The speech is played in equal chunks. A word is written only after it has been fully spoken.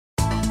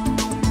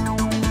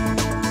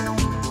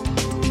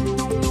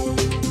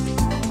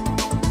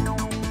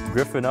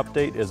Griffon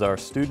Update is our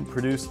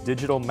student-produced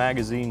digital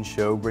magazine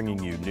show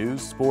bringing you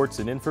news, sports,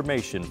 and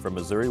information from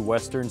Missouri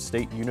Western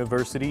State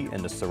University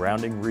and the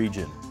surrounding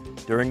region.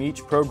 During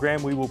each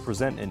program, we will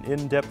present an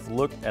in-depth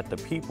look at the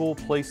people,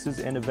 places,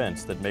 and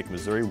events that make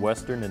Missouri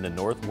Western and the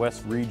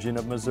Northwest region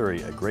of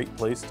Missouri a great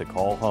place to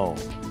call home.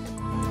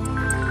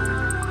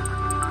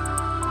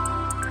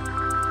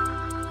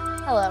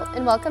 Hello,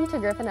 and welcome to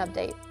Griffon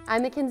Update.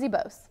 I'm Mackenzie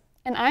Bose.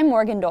 And I'm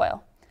Morgan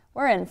Doyle.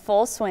 We're in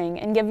full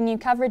swing and giving you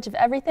coverage of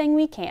everything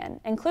we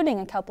can, including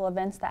a couple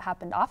events that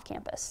happened off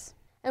campus.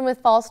 And with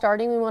fall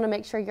starting, we want to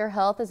make sure your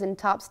health is in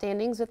top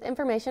standings with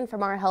information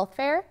from our health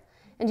fair.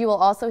 And you will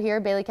also hear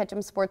Bailey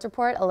Ketchum's sports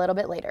report a little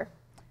bit later.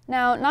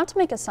 Now, not to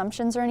make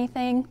assumptions or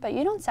anything, but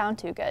you don't sound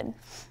too good.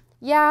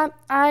 Yeah,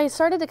 I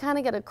started to kind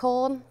of get a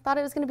cold. Thought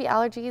it was going to be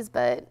allergies,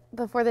 but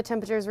before the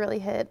temperatures really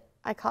hit,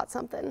 I caught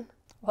something.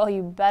 Well,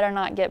 you better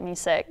not get me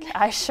sick.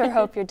 I sure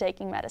hope you're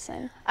taking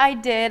medicine. I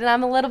did, and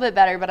I'm a little bit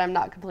better, but I'm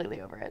not completely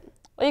over it.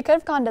 Well, you could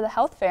have gone to the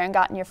health fair and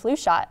gotten your flu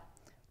shot.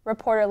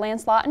 Reporter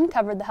Lance Lawton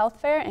covered the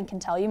health fair and can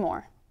tell you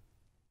more.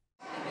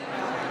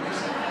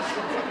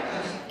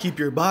 Keep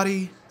your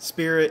body,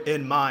 spirit,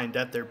 and mind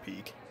at their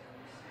peak.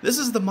 This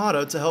is the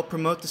motto to help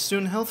promote the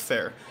Student Health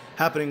Fair,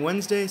 happening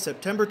Wednesday,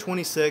 September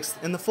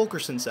 26th in the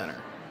Fulkerson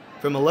Center.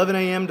 From 11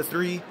 a.m. to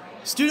 3,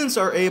 students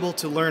are able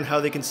to learn how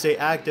they can stay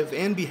active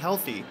and be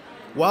healthy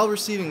while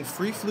receiving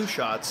free flu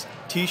shots,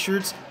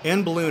 t-shirts,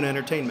 and balloon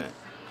entertainment.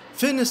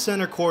 Fitness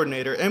Center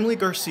Coordinator Emily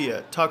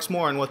Garcia talks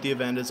more on what the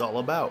event is all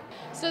about.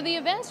 So the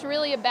event's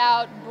really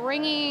about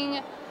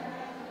bringing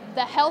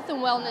the health and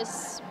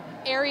wellness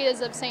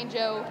areas of St.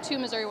 Joe to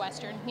Missouri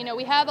Western. You know,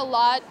 we have a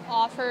lot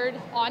offered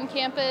on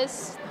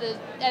campus, the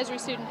Esri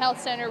Student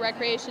Health Center,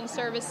 recreation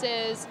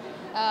services,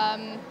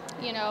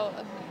 you know,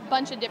 a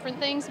bunch of different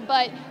things,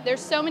 but there's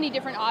so many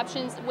different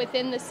options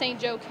within the St.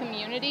 Joe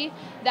community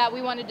that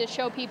we wanted to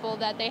show people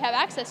that they have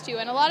access to.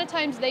 And a lot of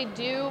times they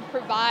do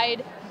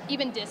provide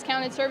even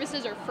discounted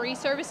services or free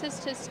services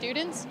to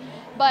students,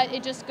 but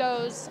it just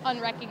goes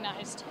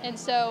unrecognized. And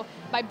so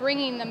by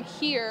bringing them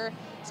here,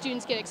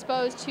 students get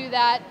exposed to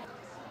that.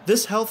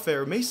 This health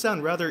fair may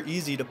sound rather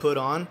easy to put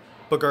on,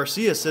 but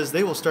Garcia says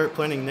they will start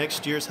planning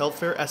next year's health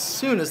fair as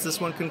soon as this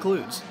one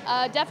concludes.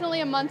 Definitely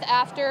a month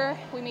after.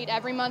 We meet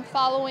every month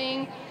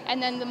following,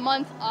 and then the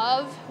month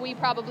of, we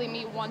probably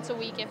meet once a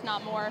week, if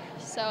not more.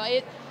 So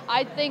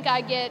I think I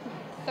get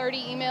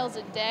 30 emails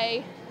a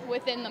day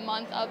within the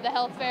month of the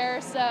health fair.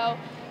 So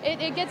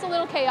it gets a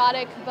little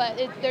chaotic, but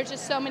there's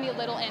just so many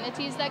little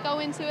entities that go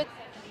into it.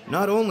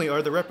 Not only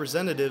are the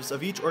representatives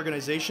of each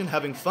organization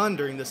having fun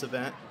during this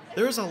event,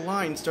 there is a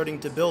line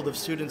starting to build of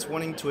students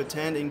wanting to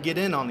attend and get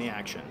in on the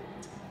action.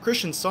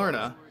 Christian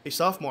Sarna, a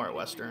sophomore at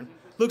Western,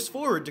 looks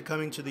forward to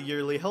coming to the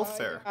yearly health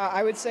fair.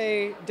 I would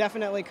say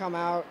definitely come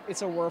out.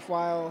 It's a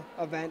worthwhile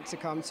event to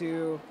come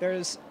to.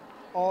 There's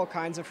all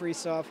kinds of free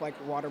stuff like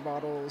water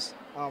bottles,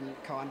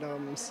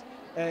 condoms.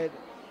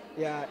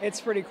 Yeah,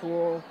 it's pretty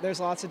cool. There's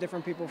lots of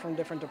different people from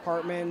different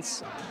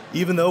departments.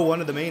 Even though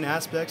one of the main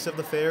aspects of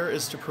the fair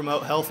is to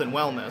promote health and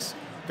wellness,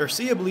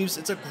 Garcia believes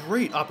it's a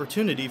great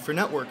opportunity for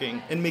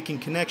networking and making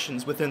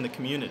connections within the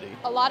community.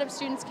 A lot of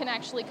students can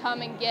actually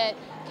come and get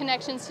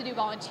connections to do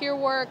volunteer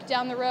work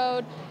down the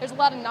road. There's a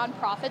lot of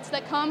nonprofits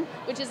that come,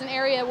 which is an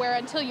area where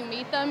until you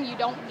meet them, you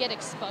don't get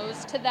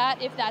exposed to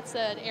that if that's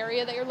an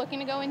area that you're looking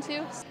to go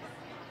into.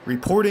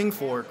 Reporting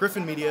for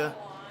Griffon Media,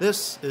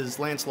 this is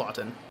Lance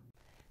Lawton.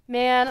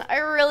 Man, I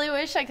really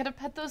wish I could have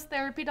pet those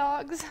therapy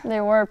dogs.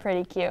 They were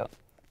pretty cute.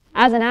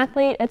 As an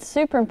athlete, it's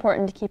super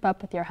important to keep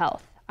up with your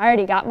health. I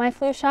already got my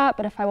flu shot,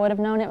 but if I would have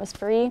known it was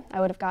free,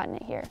 I would have gotten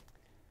it here.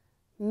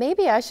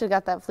 Maybe I should have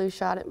got that flu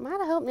shot. It might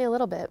have helped me a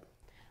little bit.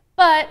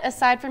 But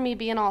aside from me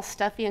being all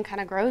stuffy and kind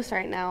of gross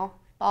right now,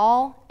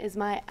 fall is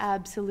my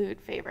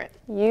absolute favorite.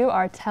 You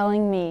are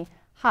telling me.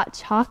 Hot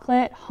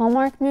chocolate,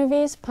 Hallmark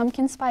movies,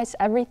 pumpkin spice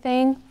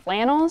everything,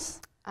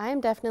 flannels? I am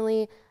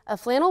definitely a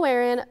flannel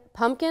wearing,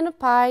 pumpkin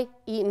pie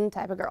eating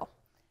type of girl.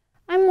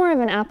 I'm more of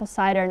an apple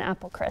cider and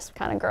apple crisp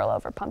kind of girl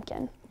over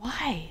pumpkin.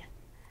 Why?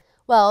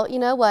 Well, you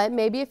know what?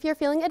 Maybe if you're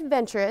feeling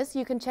adventurous,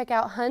 you can check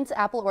out Hunt's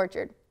Apple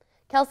Orchard.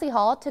 Kelsey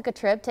Hall took a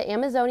trip to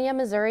Amazonia,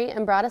 Missouri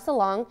and brought us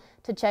along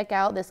to check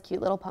out this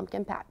cute little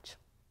pumpkin patch.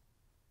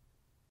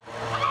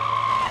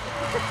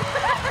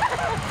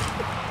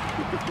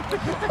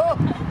 Oh,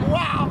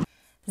 wow!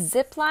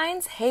 Zip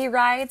lines, hay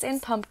rides,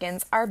 and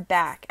pumpkins are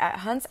back at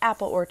Hunt's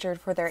Apple Orchard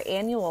for their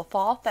annual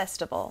Fall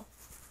Festival.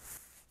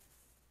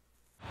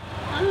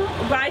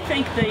 But I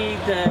think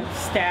the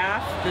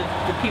staff,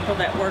 the people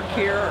that work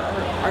here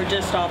are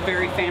just all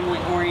very family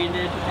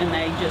oriented, and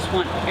they just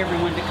want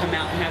everyone to come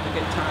out and have a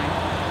good time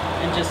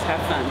and just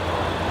have fun.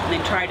 And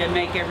they try to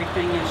make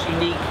everything as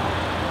unique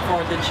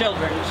for the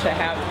children to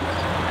have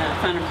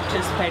fun and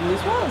participating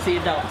as well as the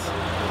adults.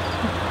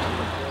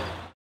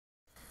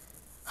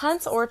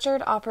 Hunt's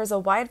Orchard offers a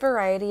wide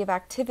variety of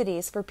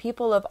activities for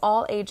people of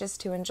all ages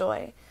to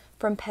enjoy.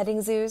 From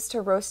petting zoos to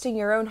roasting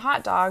your own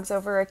hot dogs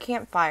over a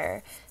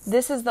campfire,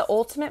 this is the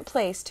ultimate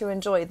place to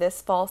enjoy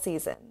this fall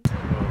season.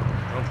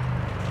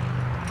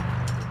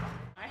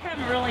 I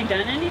haven't really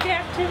done any of the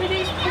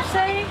activities per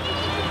se,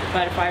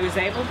 but if I was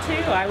able to,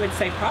 I would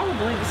say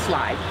probably the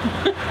slide.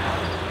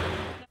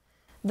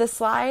 The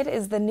slide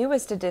is the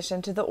newest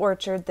addition to the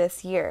orchard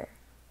this year.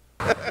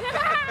 But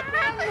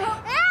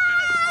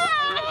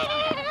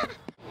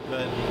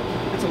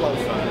it's a lot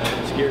of fun.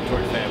 It's geared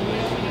toward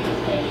families,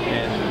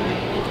 and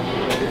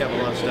we have a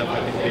lot of stuff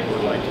I think people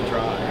would like to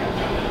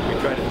try. We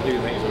try to do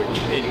things that are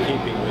in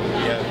keeping with it.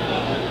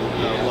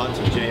 We have lots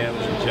of jams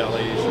and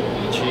jellies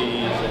and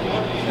cheese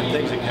and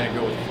things that kind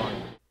of go with fun.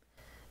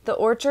 The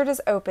orchard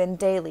is open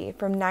daily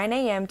from 9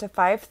 a.m. to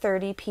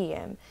 5:30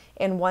 p.m.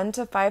 and 1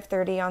 to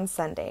 5:30 on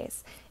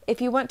Sundays.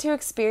 If you want to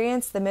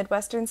experience the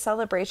Midwestern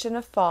celebration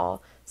of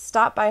fall,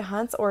 stop by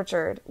Hunt's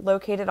Orchard,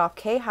 located off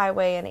K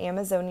Highway in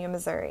Amazonia,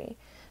 Missouri.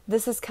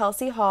 This is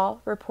Kelsey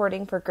Hall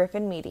reporting for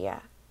Griffon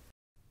Media.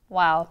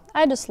 Wow,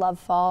 I just love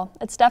fall.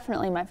 It's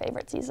definitely my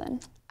favorite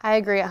season. I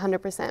agree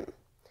 100%.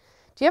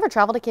 Do you ever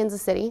travel to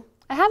Kansas City?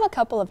 I have a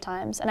couple of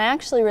times, and I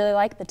actually really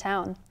like the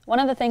town. One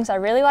of the things I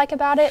really like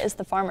about it is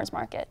the farmer's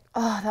market.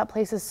 Oh, that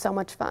place is so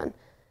much fun.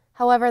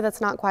 However,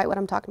 that's not quite what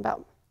I'm talking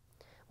about.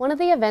 One of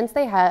the events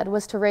they had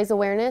was to raise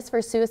awareness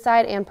for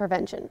suicide and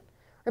prevention.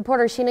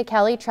 Reporter Sheena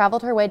Kelly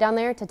traveled her way down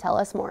there to tell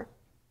us more.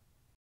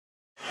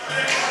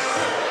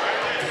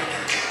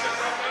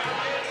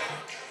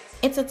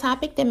 It's a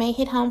topic that may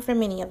hit home for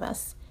many of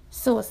us: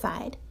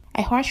 suicide,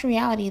 a harsh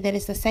reality that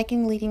is the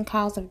second leading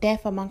cause of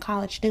death among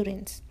college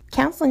students.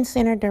 Counseling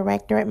Center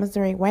Director at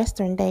Missouri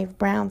Western, Dave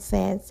Brown,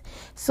 says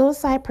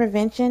suicide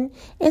prevention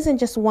isn't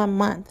just 1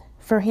 month.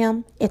 For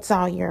him, it's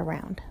all year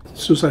round.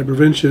 Suicide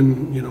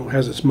prevention,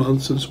 has its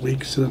months, its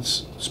weeks, and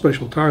its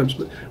special times,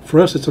 but for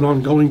us it's an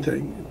ongoing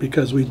thing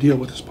because we deal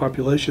with this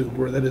population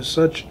where that is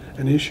such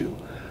an issue.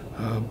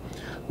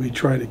 We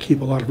try to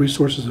keep a lot of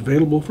resources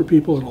available for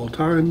people at all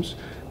times.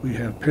 We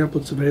have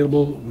pamphlets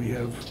available, we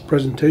have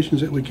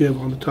presentations that we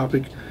give on the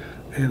topic,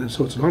 and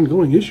so it's an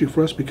ongoing issue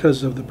for us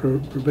because of the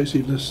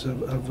pervasiveness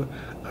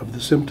of the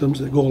symptoms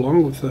that go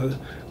along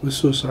with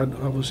suicide,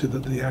 obviously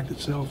the act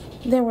itself.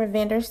 There were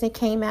vendors that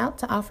came out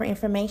to offer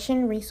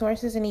information,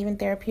 resources, and even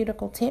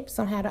therapeutical tips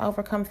on how to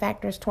overcome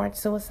factors towards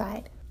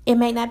suicide. It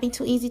may not be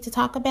too easy to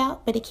talk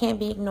about, but it can't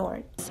be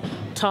ignored.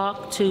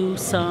 Talk to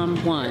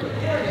someone.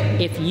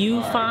 If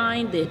you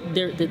find that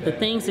the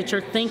things that you're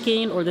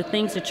thinking or the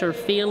things that you're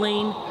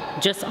feeling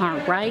just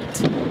aren't right,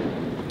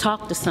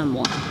 talk to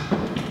someone.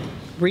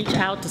 Reach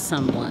out to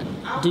someone.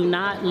 Do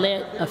not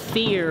let a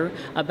fear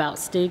about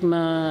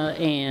stigma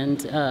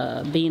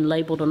and being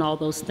labeled and all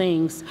those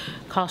things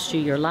cost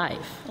you your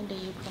life.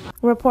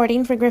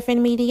 Reporting for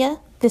Griffon Media,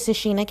 this is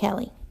Sheena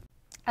Kelly.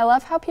 I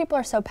love how people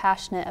are so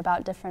passionate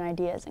about different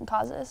ideas and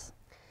causes.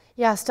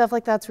 Yeah, stuff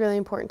like that's really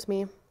important to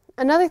me.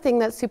 Another thing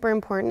that's super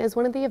important is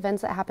one of the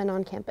events that happened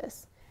on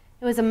campus.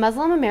 It was a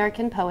Muslim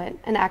American poet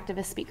and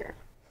activist speaker.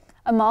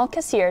 Amal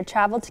Kassir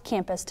traveled to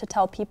campus to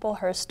tell people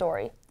her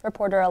story.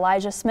 Reporter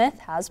Elijah Smith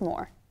has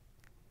more.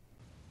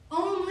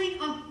 Only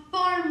a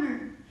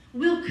farmer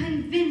will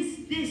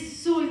convince this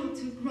soil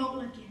to grow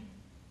again.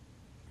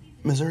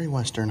 Missouri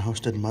Western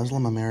hosted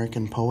Muslim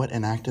American poet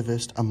and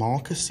activist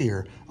Amal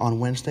Kassir on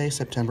Wednesday,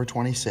 September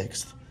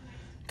 26th.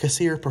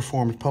 Kassir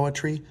performed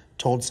poetry,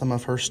 told some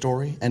of her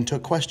story, and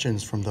took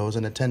questions from those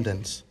in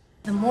attendance.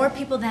 The more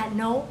people that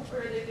know,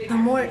 the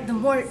more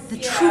the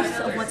truth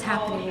of what's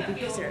happening will be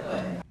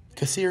preserved.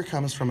 Kassir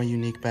comes from a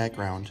unique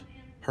background.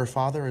 Her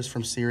father is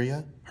from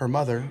Syria, her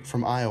mother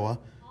from Iowa,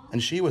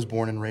 and she was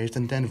born and raised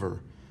in Denver.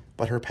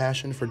 But her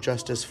passion for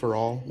justice for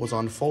all was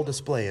on full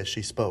display as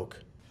she spoke.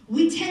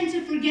 We tend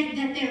to forget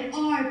that there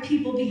are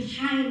people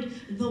behind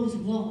those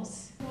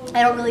walls.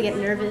 I don't really get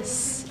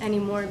nervous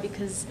anymore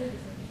because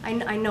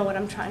I know what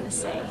I'm trying to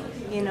say,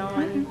 and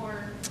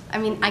I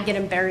mean, I get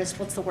embarrassed.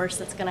 What's the worst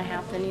that's going to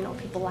happen?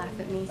 People laugh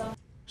at me.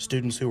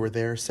 Students who were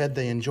there said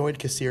they enjoyed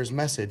Kassir's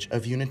message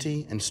of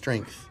unity and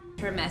strength.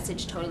 Her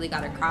message totally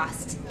got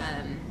across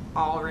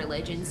all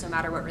religions, no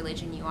matter what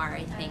religion you are.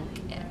 I think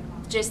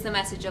just the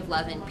message of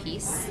love and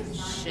peace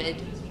should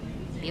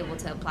be able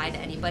to apply to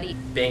anybody.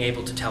 Being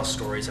able to tell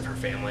stories of her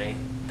family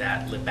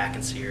that lived back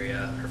in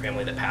Syria, her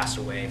family that passed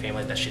away,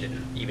 family that she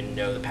didn't even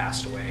know that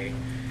passed away,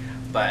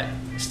 but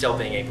still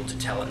being able to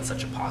tell it in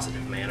such a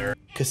positive manner.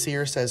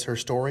 Kassir says her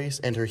stories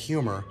and her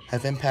humor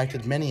have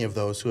impacted many of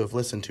those who have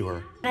listened to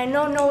her. I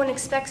know no one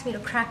expects me to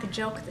crack a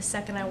joke the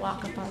second I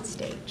walk up on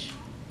stage.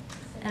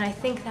 And I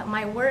think that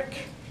my work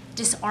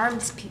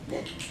disarms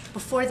people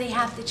before they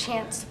have the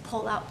chance to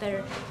pull out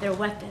their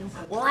weapon.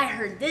 Well, I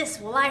heard this,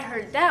 well, I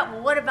heard that,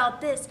 well, what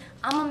about this?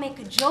 I'm gonna make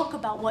a joke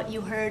about what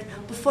you heard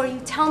before you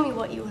tell me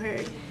what you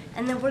heard.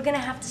 And then we're gonna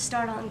have to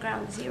start on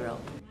ground zero.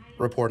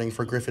 Reporting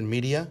for Griffon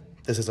Media,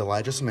 this is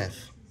Elijah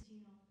Smith.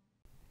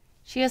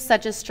 She is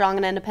such a strong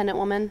and independent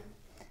woman.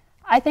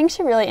 I think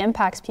she really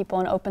impacts people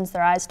and opens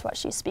their eyes to what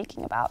she's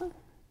speaking about.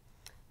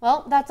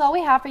 Well, that's all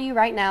we have for you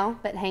right now,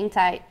 but hang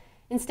tight.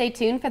 And stay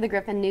tuned for the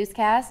Griffon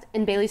Newscast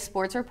and Bailey's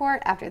Sports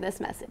Report after this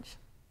message.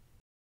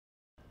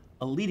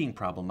 A leading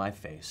problem I've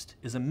faced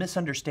is a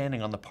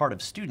misunderstanding on the part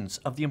of students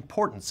of the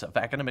importance of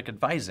academic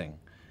advising.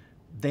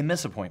 They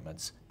miss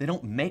appointments. They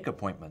don't make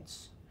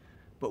appointments.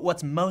 But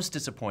what's most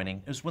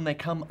disappointing is when they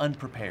come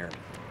unprepared.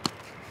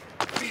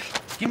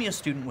 Give me a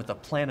student with a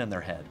plan in their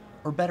head,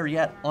 or better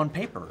yet, on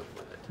paper.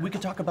 We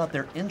could talk about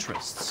their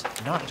interests,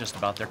 not just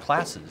about their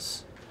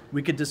classes.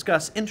 We could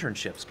discuss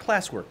internships,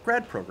 classwork,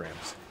 grad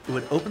programs. It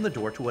would open the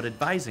door to what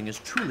advising is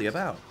truly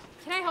about.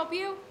 Can I help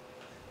you?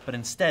 But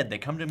instead, they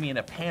come to me in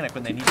a panic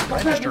when they need to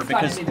register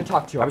because... I need to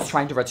talk to you. I was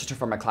trying to register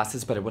for my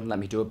classes, but it wouldn't let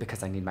me do it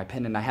because I need my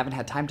PIN, and I haven't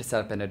had time to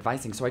set up an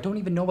advising, so I don't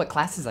even know what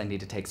classes I need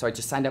to take, so I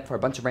just signed up for a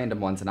bunch of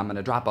random ones, and I'm going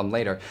to drop them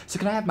later. So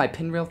can I have my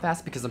PIN real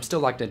fast, because I'm still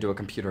logged into a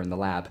computer in the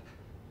lab?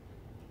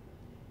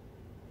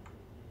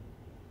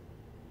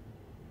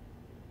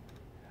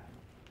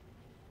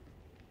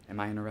 Am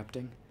I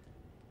interrupting?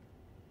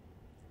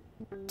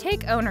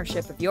 Take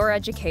ownership of your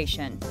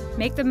education.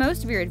 Make the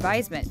most of your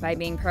advisement by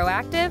being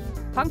proactive,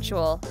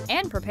 punctual,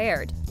 and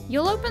prepared.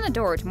 You'll open the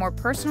door to more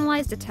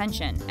personalized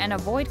attention and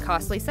avoid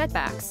costly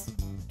setbacks.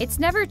 It's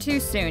never too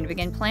soon to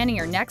begin planning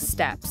your next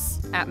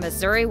steps at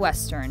Missouri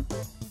Western.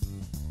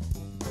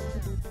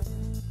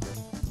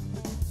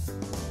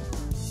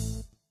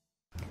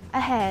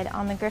 Ahead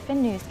on the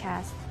Griffon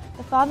newscast,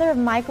 the father of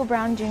Michael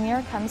Brown Jr.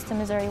 comes to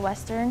Missouri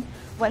Western,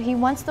 what he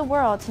wants the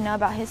world to know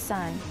about his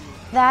son.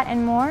 That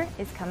and more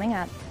is coming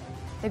up.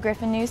 The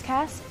Griffon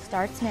newscast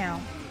starts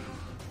now.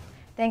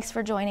 Thanks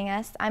for joining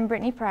us. I'm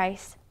Brittany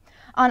Price.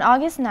 On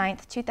August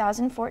 9th,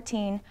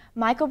 2014,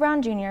 Michael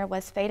Brown Jr.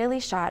 was fatally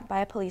shot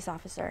by a police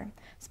officer,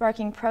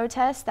 sparking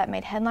protests that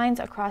made headlines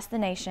across the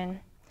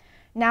nation.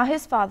 Now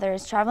his father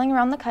is traveling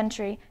around the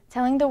country,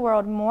 telling the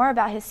world more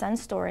about his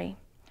son's story.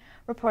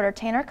 Reporter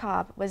Tanner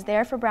Cobb was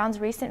there for Brown's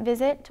recent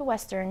visit to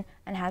Western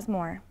and has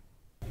more.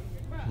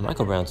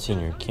 Michael Brown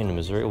Sr. came to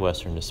Missouri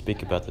Western to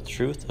speak about the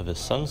truth of his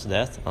son's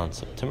death on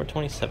September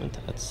 27th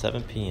at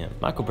 7 p.m.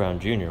 Michael Brown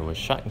Jr. was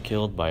shot and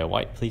killed by a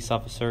white police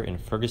officer in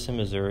Ferguson,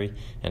 Missouri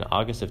in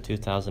August of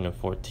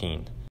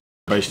 2014.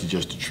 Basically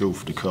just the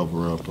truth, the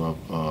cover-up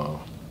of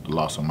the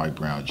loss of Mike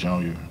Brown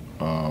Jr.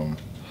 A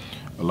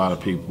lot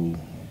of people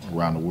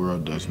around the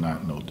world does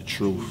not know the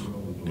truth.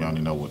 They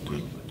only know what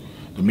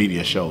the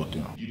media showed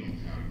them.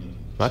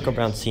 Michael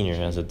Brown Sr.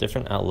 has a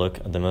different outlook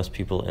than most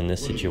people in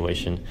this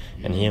situation,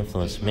 and he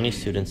influenced many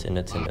students in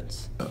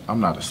attendance.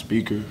 I'm not a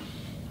speaker.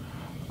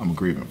 I'm a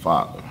grieving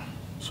father,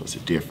 so it's a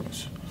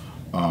difference.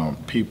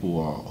 People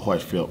are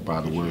heartfelt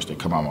by the words that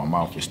come out of my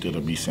mouth instead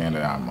of me saying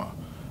that I'm an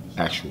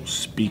actual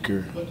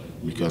speaker,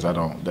 because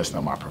that's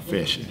not my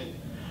profession.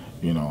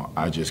 You know,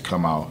 I just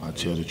come out, I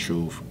tell the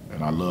truth,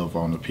 and I love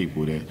on the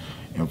people that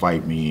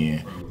invite me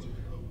in.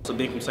 So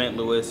being from St.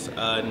 Louis,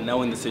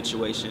 knowing the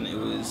situation, it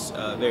was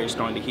very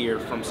strong to hear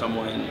from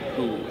someone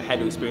who had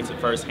to experience it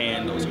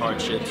firsthand, those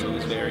hardships. It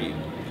was very,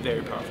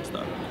 very powerful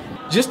stuff.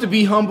 Just to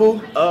be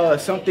humble,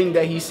 something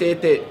that he said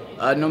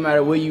that no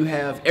matter what you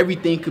have,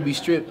 everything could be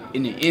stripped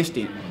in an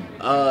instant.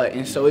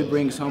 And so it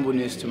brings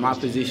humbleness to my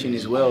position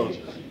as well,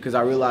 because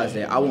I realize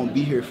that I won't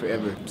be here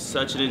forever.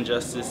 Such an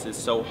injustice is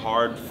so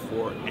hard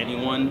for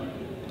anyone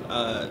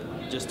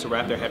just to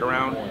wrap their head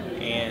around,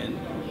 and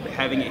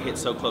having it hit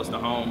so close to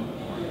home,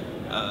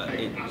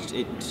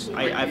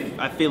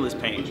 I feel his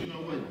pain.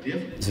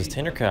 This is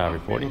Tanner Cobb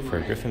reporting for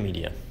Griffon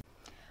Media.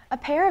 A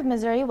pair of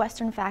Missouri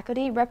Western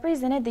faculty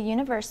represented the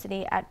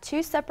university at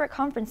two separate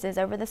conferences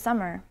over the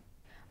summer.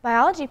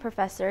 Biology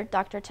professor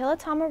Dr.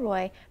 Tilatama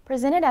Roy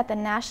presented at the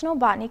National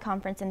Botany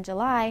Conference in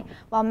July,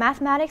 while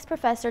mathematics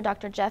professor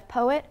Dr. Jeff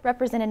Poet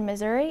represented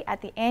Missouri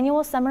at the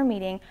annual summer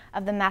meeting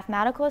of the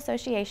Mathematical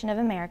Association of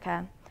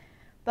America.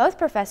 Both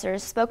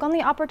professors spoke on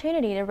the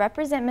opportunity to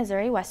represent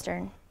Missouri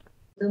Western.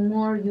 The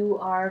more you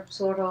are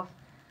sort of,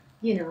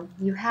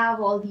 you have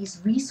all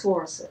these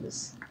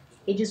resources,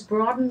 it just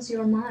broadens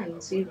your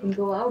mind so you can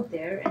go out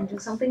there and do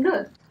something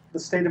good. The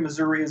state of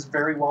Missouri is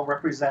very well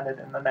represented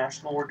in the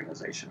national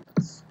organization.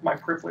 It's my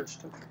privilege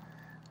to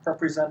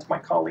represent my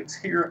colleagues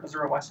here at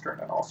Missouri Western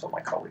and also my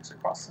colleagues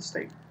across the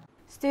state.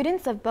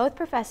 Students of both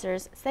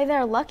professors say they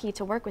are lucky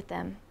to work with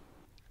them.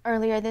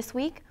 Earlier this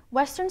week,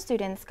 Western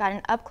students got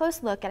an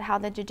up-close look at how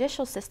the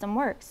judicial system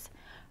works.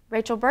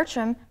 Rachel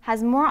Bertram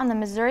has more on the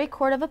Missouri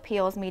Court of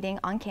Appeals meeting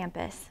on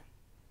campus.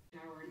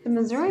 The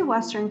Missouri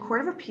Western Court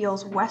of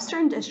Appeals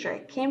Western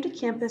District came to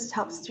campus to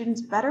help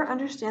students better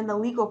understand the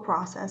legal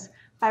process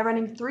by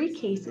running 3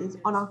 cases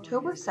on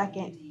October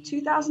 2nd,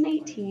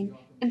 2018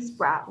 in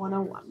Spratt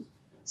 101.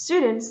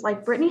 Students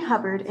like Brittany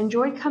Hubbard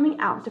enjoyed coming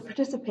out to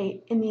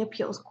participate in the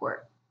appeals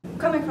court.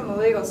 Coming from the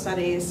legal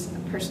studies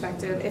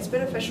perspective, it's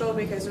beneficial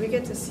because we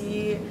get to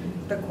see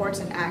the courts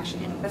in action.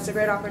 It's a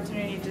great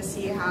opportunity to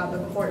see how the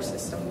court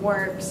system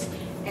works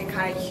and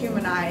kind of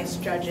humanize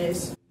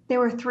judges. There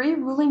were 3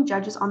 ruling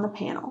judges on the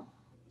panel: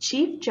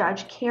 Chief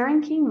Judge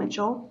Karen King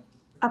Mitchell,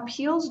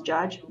 Appeals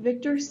Judge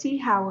Victor C.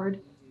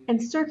 Howard,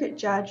 and Circuit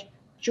Judge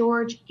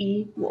George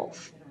E.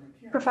 Wolf.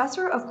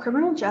 Professor of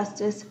Criminal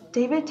Justice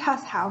David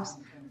Tusshouse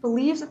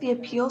believes that the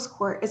appeals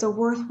court is a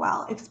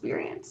worthwhile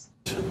experience.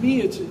 To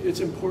me, it's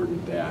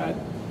important that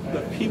the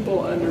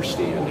people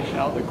understand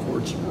how the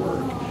courts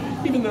work.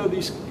 Even though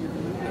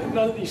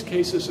none of these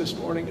cases this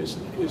morning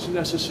is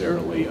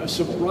necessarily a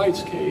civil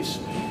rights case,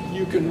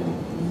 you can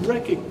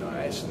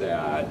recognize realize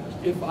that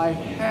if I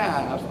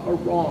have a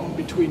wrong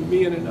between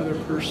me and another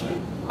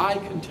person, I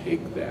can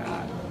take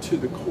that to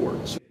the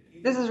courts.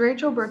 This is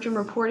Rachel Bertram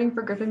reporting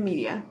for Griffon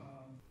Media.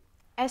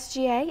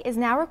 SGA is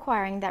now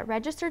requiring that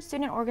registered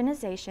student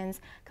organizations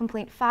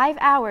complete 5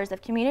 hours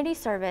of community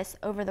service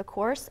over the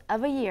course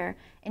of a year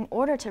in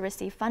order to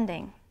receive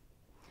funding.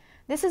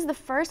 This is the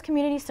first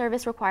community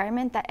service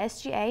requirement that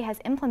SGA has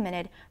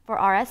implemented for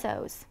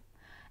RSOs.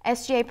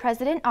 SGA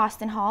President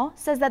Austin Hall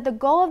says that the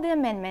goal of the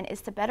amendment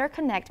is to better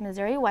connect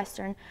Missouri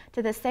Western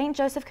to the St.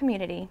 Joseph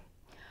community.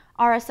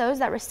 RSOs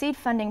that received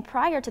funding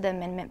prior to the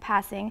amendment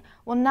passing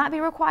will not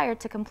be required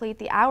to complete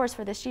the hours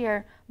for this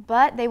year,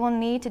 but they will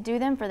need to do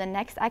them for the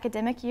next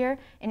academic year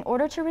in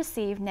order to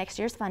receive next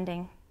year's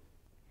funding.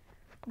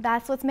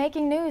 That's what's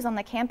making news on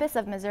the campus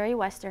of Missouri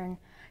Western.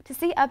 To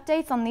see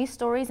updates on these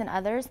stories and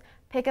others,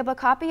 pick up a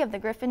copy of the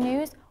Griffon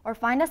News or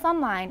find us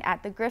online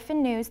at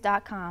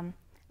thegriffonnews.com.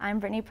 I'm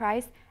Brittany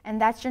Price,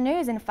 and that's your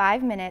news in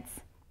 5 minutes.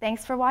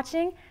 Thanks for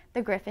watching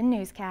the Griffon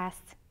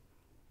Newscast.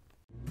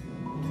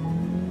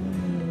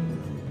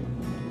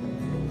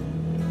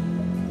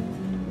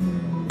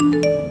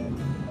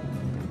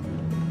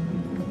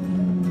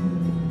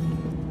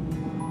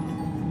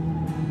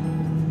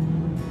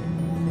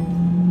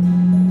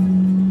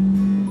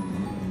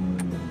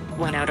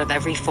 One out of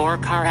every 4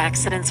 car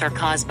accidents are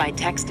caused by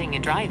texting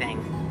and driving.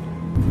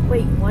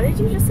 Wait, what did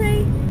you just say?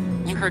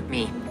 You heard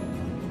me.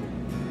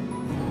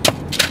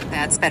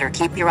 That's better.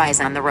 Keep your eyes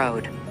on the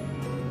road.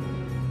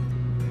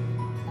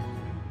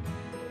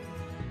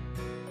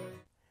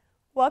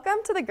 Welcome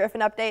to the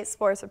Griffon Update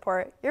Sports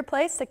Report, your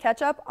place to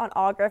catch up on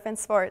all Griffon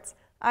sports.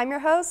 I'm your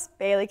host,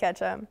 Bailey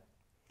Ketchum.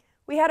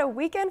 We had a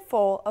weekend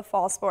full of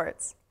fall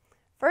sports.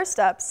 First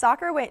up,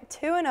 soccer went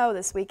 2-0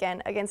 this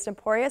weekend against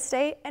Emporia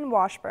State and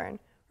Washburn.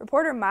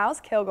 Reporter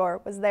Miles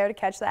Kilgore was there to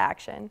catch the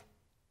action.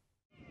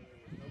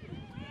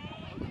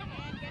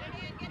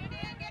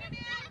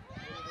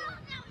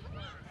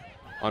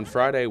 On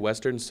Friday,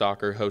 Western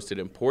Soccer hosted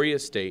Emporia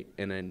State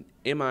in an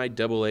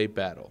MIAA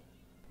battle.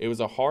 It was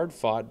a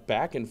hard-fought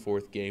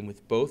back-and-forth game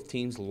with both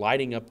teams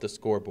lighting up the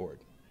scoreboard.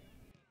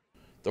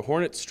 The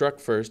Hornets struck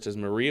first as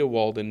Maria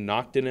Walden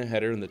knocked in a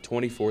header in the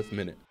 24th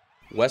minute.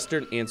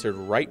 Western answered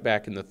right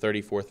back in the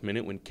 34th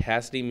minute when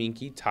Cassidy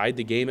Minke tied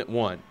the game at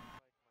 1.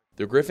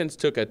 The Griffons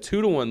took a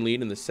 2-1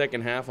 lead in the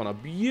second half on a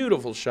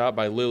beautiful shot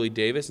by Lily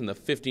Davis in the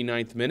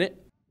 59th minute.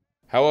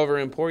 However,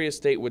 Emporia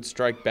State would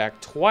strike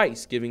back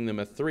twice, giving them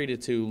a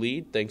 3-2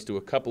 lead thanks to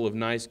a couple of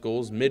nice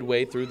goals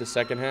midway through the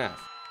second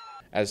half.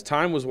 As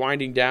time was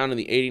winding down in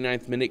the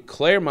 89th minute,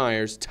 Claire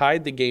Myers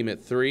tied the game at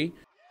 3.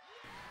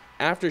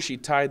 After she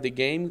tied the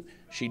game,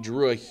 she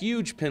drew a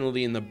huge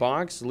penalty in the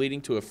box, leading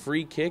to a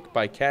free kick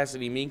by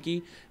Cassidy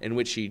Minke, in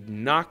which she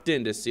knocked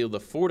in to seal the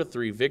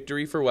 4-3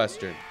 victory for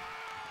Western.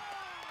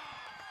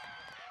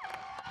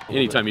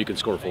 Anytime you can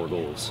score 4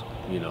 goals,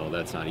 you know,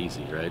 that's not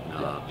easy, right?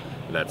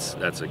 That's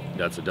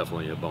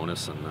definitely a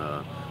bonus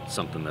and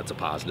something that's a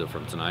positive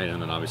from tonight.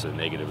 And then obviously the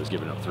negative is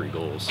giving up 3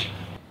 goals.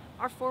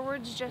 Our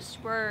forwards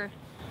just were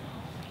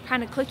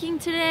kind of clicking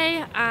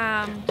today.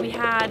 We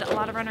had a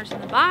lot of runners in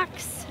the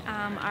box.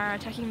 Our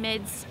attacking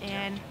mids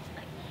and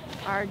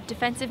our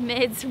defensive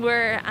mids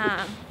were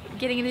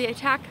getting into the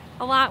attack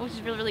a lot, which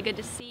is really, really good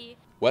to see.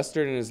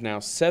 Western is now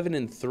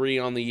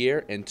 7-3 on the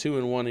year and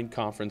 2-1 in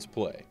conference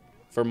play.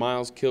 For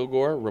Miles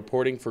Kilgore,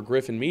 reporting for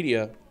Griffon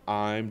Media,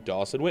 I'm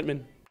Dawson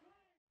Whitman.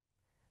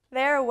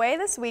 They're away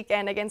this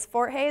weekend against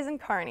Fort Hays and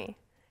Kearney.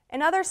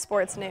 In other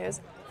sports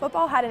news,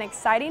 football had an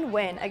exciting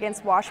win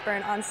against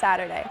Washburn on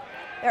Saturday.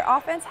 Their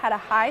offense had a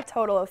high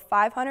total of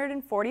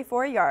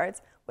 544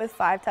 yards with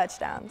 5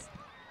 touchdowns.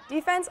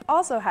 Defense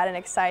also had an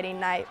exciting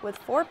night with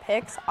 4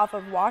 picks off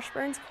of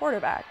Washburn's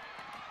quarterback.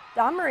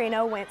 Don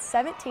Marino went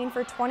 17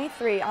 for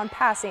 23 on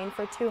passing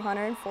for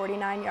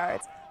 249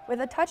 yards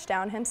with a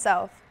touchdown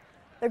himself.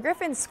 The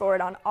Griffons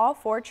scored on all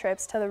 4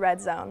 trips to the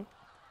red zone.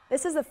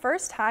 This is the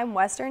first time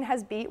Western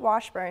has beat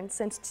Washburn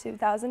since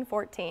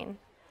 2014.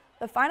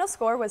 The final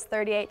score was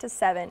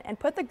 38-7 and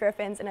put the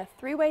Griffons in a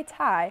 3-way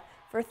tie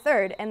for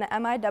 3rd in the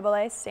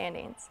MIAA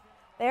standings.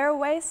 They are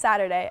away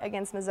Saturday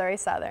against Missouri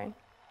Southern.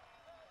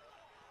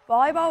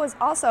 Volleyball was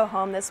also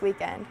home this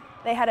weekend.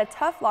 They had a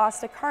tough loss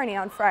to Kearney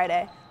on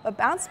Friday, but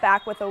bounced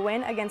back with a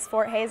win against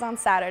Fort Hays on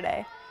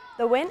Saturday.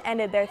 The win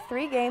ended their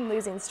 3-game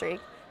losing streak,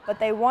 but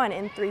they won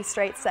in 3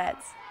 straight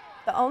sets.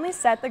 The only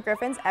set the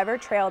Griffons ever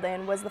trailed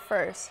in was the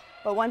first,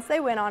 but once they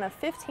went on a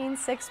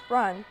 15-6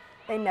 run,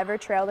 they never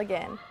trailed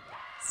again.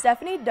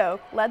 Stephanie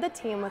Doak led the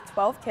team with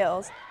 12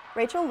 kills,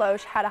 Rachel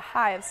Loesch had a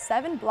high of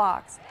 7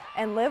 blocks,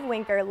 and Liv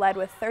Winker led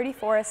with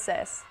 34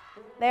 assists.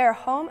 They are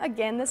home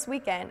again this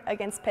weekend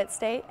against Pitt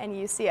State and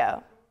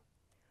UCO.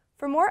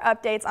 For more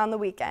updates on the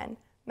weekend,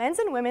 men's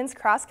and women's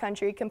cross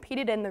country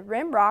competed in the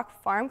Rim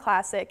Rock Farm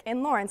Classic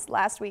in Lawrence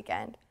last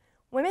weekend.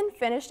 Women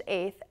finished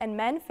 8th and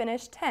men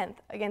finished 10th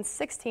against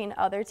 16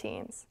 other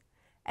teams.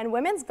 And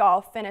women's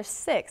golf finished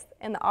 6th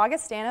in the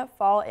Augustana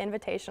Fall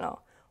Invitational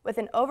with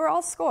an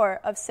overall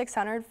score of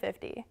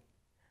 650.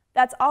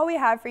 That's all we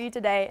have for you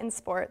today in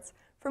sports.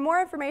 For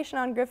more information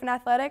on Griffon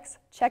Athletics,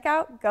 check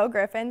out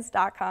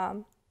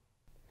gogriffons.com.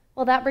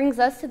 Well, that brings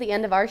us to the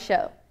end of our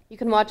show. You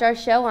can watch our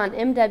show on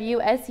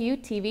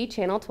MWSU-TV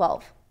Channel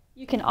 12.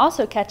 You can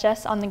also catch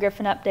us on the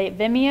Griffon Update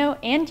Vimeo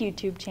and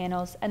YouTube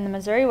channels and the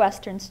Missouri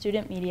Western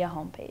Student Media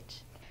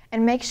homepage.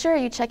 And make sure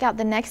you check out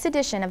the next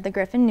edition of the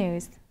Griffon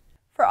News.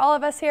 For all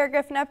of us here at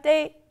Griffon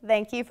Update,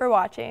 thank you for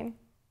watching.